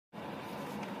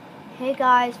Hey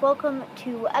guys, welcome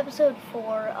to episode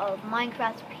 4 of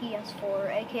Minecraft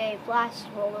PS4, aka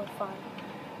Blast World of Fun.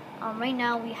 Right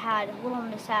now we had a little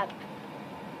mishap.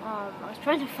 I was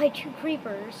trying to fight two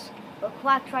creepers, but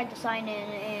Quack tried to sign in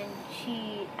and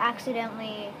she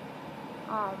accidentally,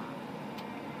 I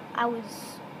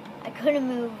couldn't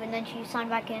move and then she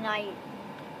signed back in. The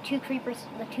two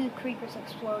creepers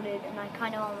exploded and I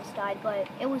kind of almost died, but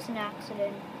it was an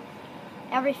accident.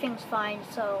 Everything's fine,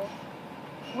 so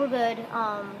we're good.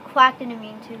 Quack didn't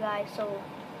mean to, guys. So,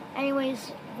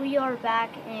 anyways, we are back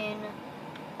in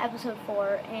episode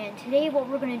 4, and today what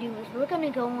we're gonna do is we're gonna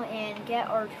go and get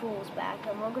our tools back,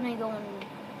 and we're gonna go and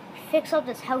fix up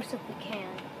this house if we can.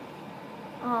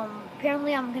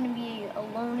 Apparently I'm gonna be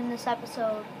alone in this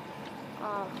episode.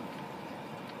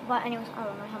 But anyways, I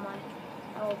don't know how my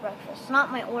little breakfast. It's not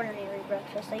my ordinary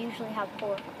breakfast. I usually have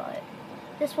pork, but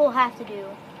this will have to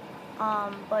do.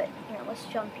 But here, let's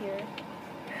jump here.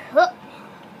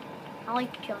 I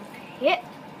like to jump. Hit.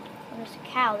 There's a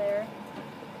cow there.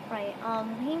 Right.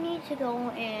 We need to go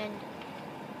and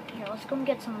here. Let's go and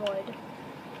get some wood.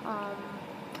 I'm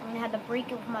gonna have to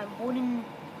break it with my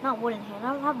not wooden hand.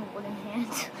 I don't have a wooden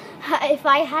hand. If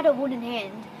I had a wooden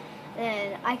hand,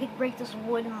 then I could break this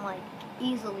wood like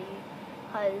easily,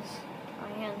 cause my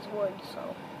hand's wood.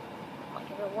 So, like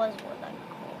if it was wood, that'd be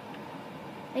cool.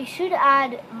 They should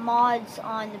add mods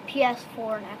on the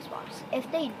PS4 and Xbox. If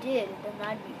they did, then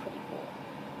that'd be pretty cool.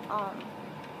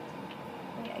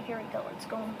 Yeah, here we go. Let's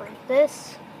go and break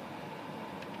this.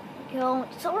 There we go.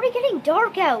 It's already getting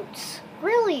dark out.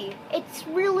 Really, it's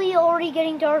really already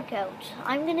getting dark out.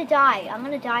 I'm gonna die. I'm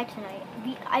gonna die tonight.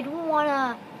 I don't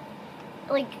wanna,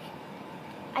 like,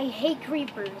 I hate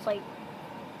creepers. Like,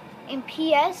 in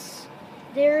PS,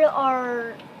 there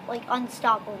are like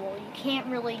unstoppable. You can't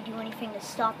really do anything to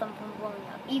stop them from blowing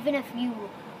up. Even if you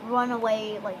run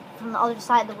away like from the other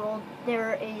side of the world,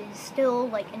 there is still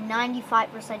like a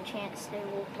 95% chance they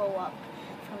will blow up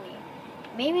for me.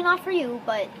 Maybe not for you,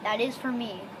 but that is for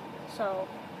me. So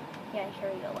yeah,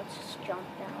 here we go. Let's just jump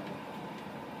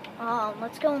down.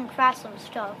 Let's go and craft some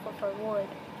stuff with our wood.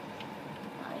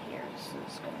 Here, this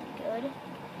is gonna be good.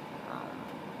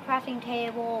 Crafting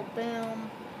table, boom.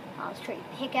 Let's trade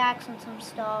a pickaxe and some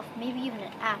stuff, maybe even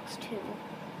an axe too.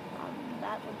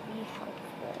 That would be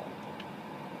helpful.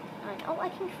 And, oh, I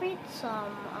can create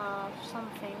some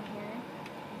something here.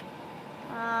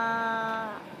 Here,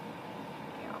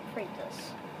 I'll create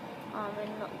this.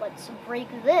 And let's break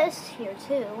this here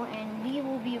too, and we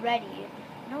will be ready.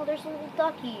 No, there's a little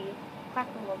ducky. Quack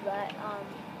will love that.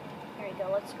 Here we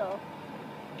go. Let's go.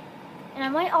 And I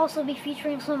might also be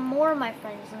featuring some more of my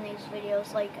friends in these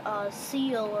videos, like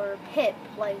Seal or Pip,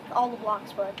 like all the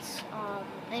Blox Buds.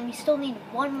 And we still need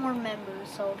one more member,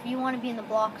 so if you want to be in the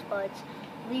Blox Buds,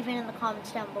 leave it in the comments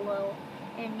down below,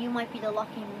 and you might be the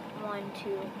lucky one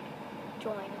to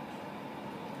join.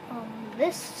 I'm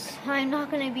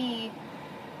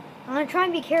gonna try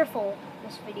and be careful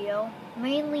this video.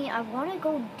 Mainly, I want to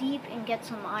go deep and get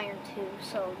some iron too,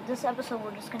 so this episode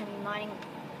we're just gonna be mining.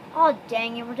 Oh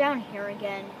dang it, we're down here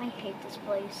again. I hate this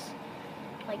place.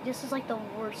 Like, this is like the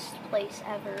worst place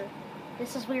ever.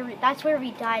 That's where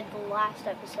we died the last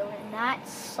episode, and that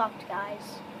sucked,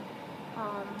 guys.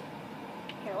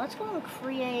 Here, let's go and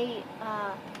create,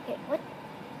 okay, what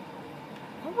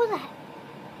was that?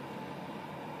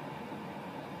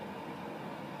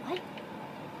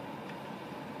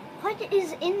 What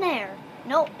is in there?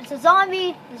 Nope, it's a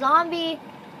zombie, zombie.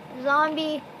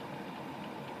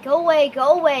 Go away,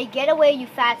 get away, you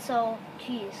fatso.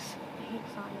 Jeez, I hate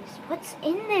zombies. What's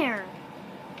in there?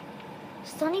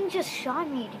 Stunning just shot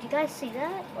me. Did you guys see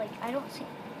that? Like, I don't see.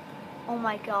 Oh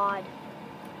my god.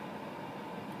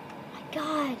 My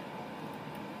god.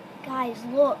 Guys,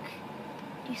 look.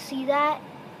 Do you see that?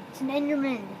 It's an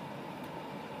Enderman.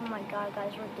 Oh my god,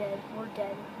 guys, we're dead. We're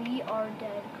dead. We are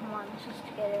dead. Come on, let's just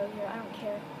get out of here. I don't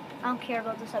care. I don't care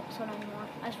about this episode anymore.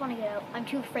 I just want to get out. I'm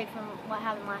too afraid from what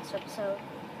happened last episode.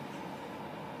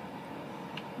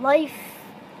 Life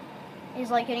is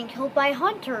like getting killed by a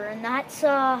hunter, and that's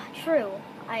true.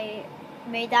 I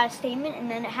made that statement,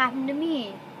 and then it happened to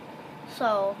me.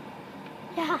 So,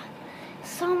 yeah,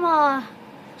 some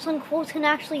quotes can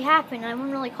actually happen. I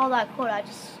wouldn't really call that a quote. I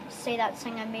just say that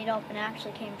thing I made up and it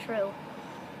actually came true.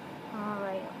 All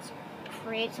right, let's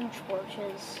create some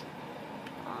torches.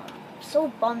 So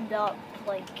bummed up,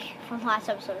 like from last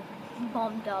episode.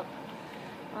 Bummed up.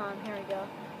 Here we go.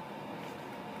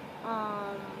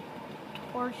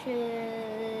 Torches,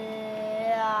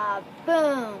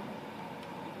 boom.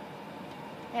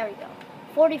 There we go.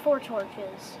 44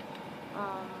 torches.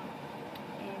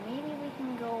 And maybe we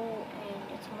can go and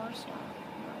get some more stuff.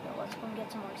 There we go. Let's go and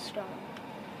get some more stone.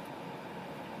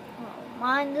 Oh,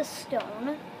 mine the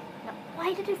stone. Now,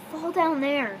 why did it fall down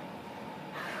there?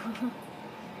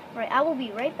 Right, I will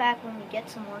be right back when we get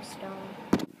some more stone.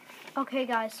 Okay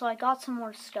guys, so I got some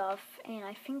more stuff, and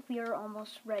I think we are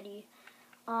almost ready.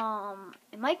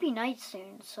 It might be night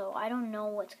soon, so I don't know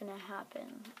what's gonna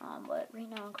happen. But right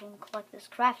now I'm going to collect this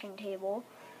crafting table.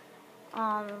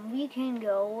 We can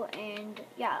go and,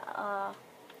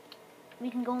 we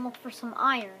can go and look for some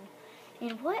iron.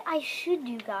 And what I should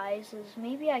do, guys, is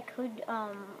maybe I could,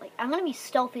 I'm gonna be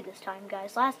stealthy this time,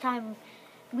 guys. Last time,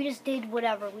 we just did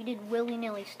whatever. We did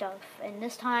willy-nilly stuff. And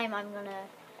this time, I'm gonna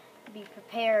be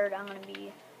prepared. I'm gonna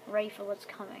be ready for what's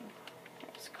coming.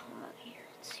 Let's come out here.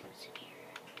 Let's see what's in here.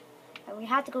 And we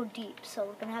have to go deep, so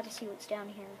we're gonna have to see what's down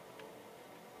here.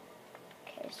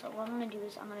 Okay, so what I'm gonna do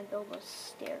is I'm gonna build a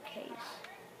staircase.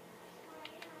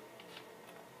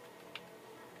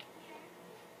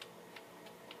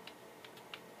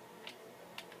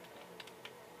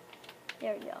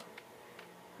 There we go.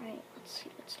 Alright, let's see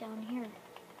what's down here.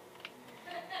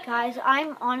 Guys,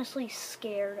 I'm honestly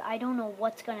scared. I don't know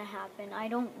what's gonna happen. I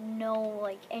don't know,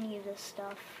 like, any of this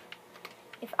stuff.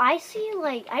 If I see,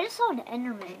 like, I just saw an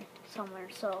Enderman somewhere,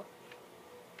 so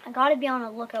I gotta be on the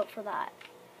lookout for that.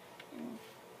 And,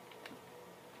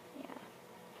 yeah.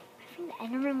 I think the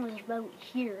Enderman was about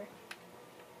here.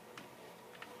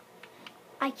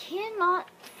 I cannot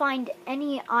find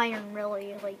any iron,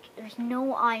 really. Like, there's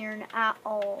no iron at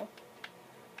all.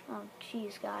 Oh,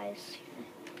 jeez, guys.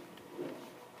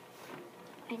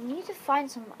 I need to find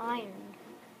some iron.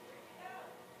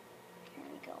 Here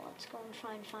we go. Let's go and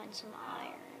try and find some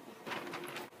iron.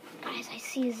 Guys, I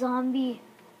see a zombie.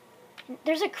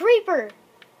 There's a creeper.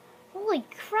 Holy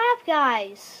crap,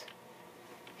 guys.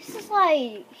 This is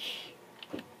like...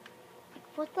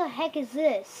 What the heck is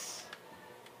this?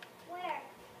 Where?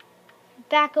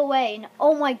 Back away. And,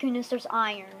 oh my goodness, there's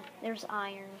iron. There's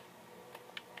iron.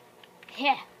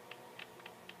 Yeah.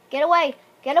 Get away.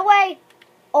 Get away.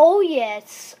 Oh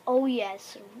yes. Oh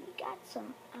yes. We got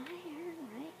some iron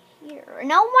right here.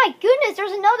 And oh my goodness,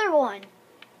 there's another one.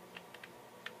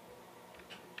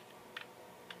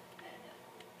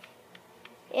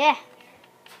 Yeah.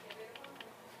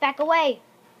 Back away.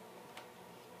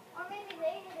 Or maybe they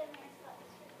hid in there, so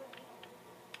it's just really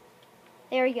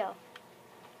There we go.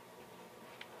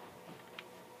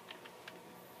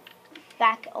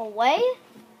 Back away.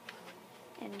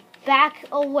 And back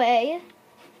away.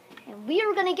 And we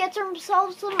are going to get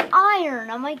ourselves some iron.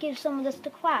 I might give some of this to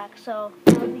Quack, so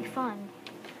that'll be fun.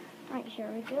 Alright,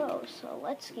 here we go. So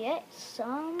let's get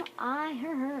some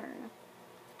iron.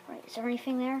 Alright, is there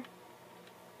anything there?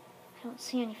 I don't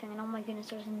see anything. And oh my goodness,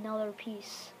 there's another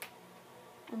piece.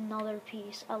 Another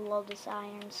piece. I love this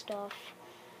iron stuff.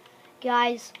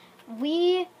 Guys,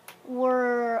 we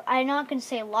were, I'm not going to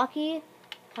say lucky,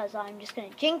 because I'm just going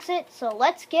to jinx it. So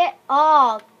let's get,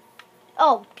 oh,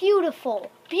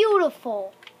 beautiful,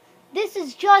 beautiful. This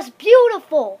is just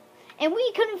beautiful. And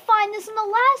we couldn't find this in the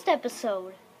last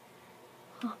episode.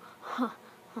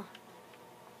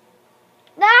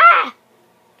 Ah!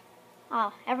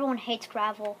 Oh, everyone hates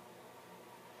gravel.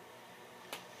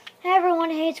 Everyone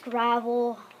hates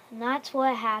gravel, and that's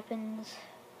what happens.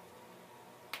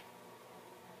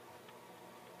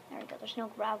 There we go, there's no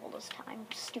gravel this time.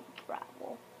 Stupid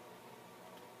gravel.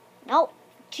 Nope,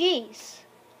 jeez.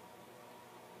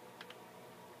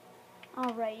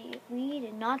 Alrighty, we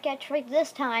did not get tricked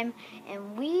this time,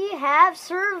 and we have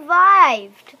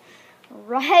survived.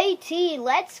 Righty,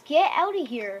 let's get out of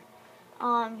here.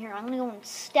 Here, I'm gonna go and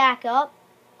stack up.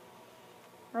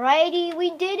 Righty, we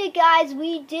did it, guys.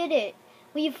 We did it.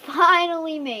 We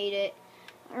finally made it.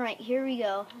 Alright, here we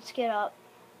go. Let's get up.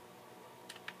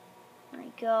 There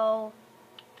we go.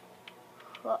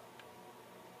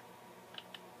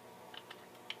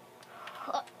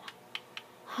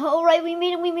 Alright, we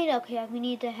made it, we made it. Okay, we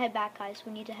need to head back, guys.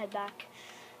 We need to head back.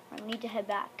 Right, we need to head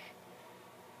back.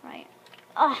 Right.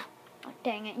 Ah, oh,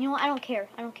 dang it. You know what? I don't care.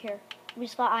 I don't care. We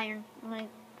just got iron. I'm going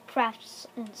to craft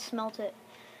and smelt it.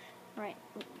 Right.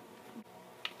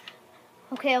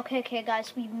 Okay,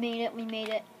 guys. We made it. We made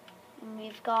it. And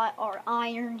we've got our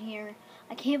iron here.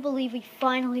 I can't believe we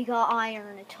finally got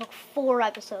iron. It took 4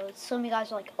 episodes. Some of you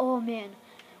guys are like, oh, man,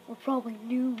 we're probably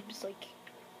noobs. Like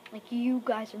you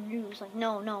guys are noobs. Like,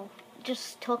 no. It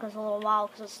just took us a little while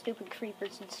because of stupid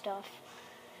creepers and stuff.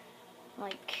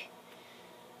 Like,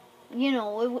 you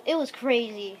know, it was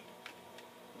crazy.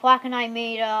 Quack and I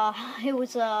made, it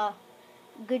was a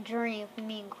good journey with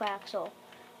me and Quack, so,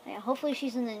 yeah, hopefully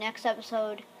she's in the next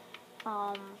episode.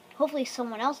 Hopefully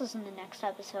someone else is in the next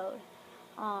episode.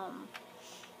 I'm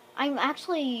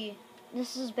actually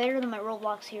this is better than my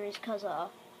Roblox series because,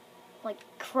 like,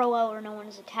 Crow Out or no one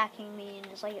is attacking me, and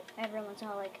it's like everyone's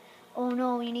not like, oh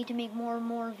no, you need to make more and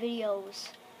more videos.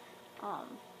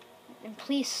 And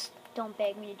please don't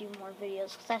beg me to do more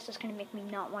videos, because that's just going to make me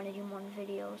not want to do more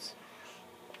videos.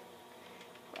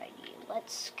 Righty,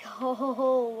 let's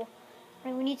go.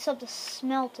 Right, we need something to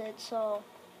smelt it, so I'll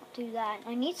do that.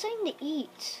 I need something to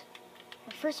eat.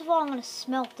 But first of all, I'm going to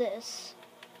smelt this,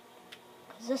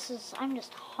 because I'm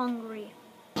just hungry.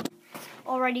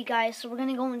 Alrighty guys, so we're going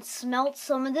to go and smelt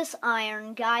some of this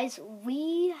iron. Guys,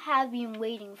 we have been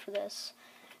waiting for this.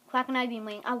 Quack and I have been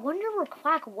waiting. I wonder where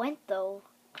Quack went though,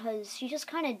 because she just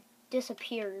kind of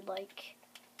disappeared. Like,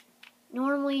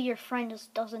 normally your friend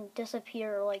just doesn't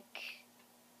disappear like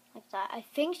that. I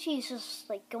think she's just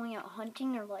like going out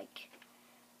hunting or like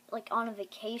on a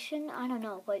vacation. I don't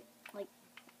know, but like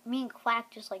me and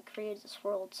Quack just like created this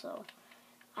world, so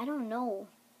I don't know.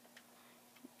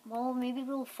 Well, maybe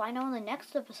we'll find out in the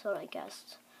next episode, I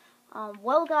guess.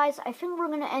 Well, guys, I think we're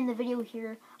going to end the video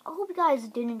here. I hope you guys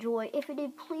did enjoy. If you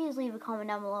did, please leave a comment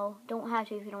down below. Don't have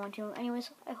to if you don't want to.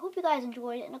 Anyways, I hope you guys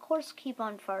enjoyed, and of course, keep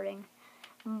on farting.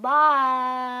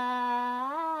 Bye!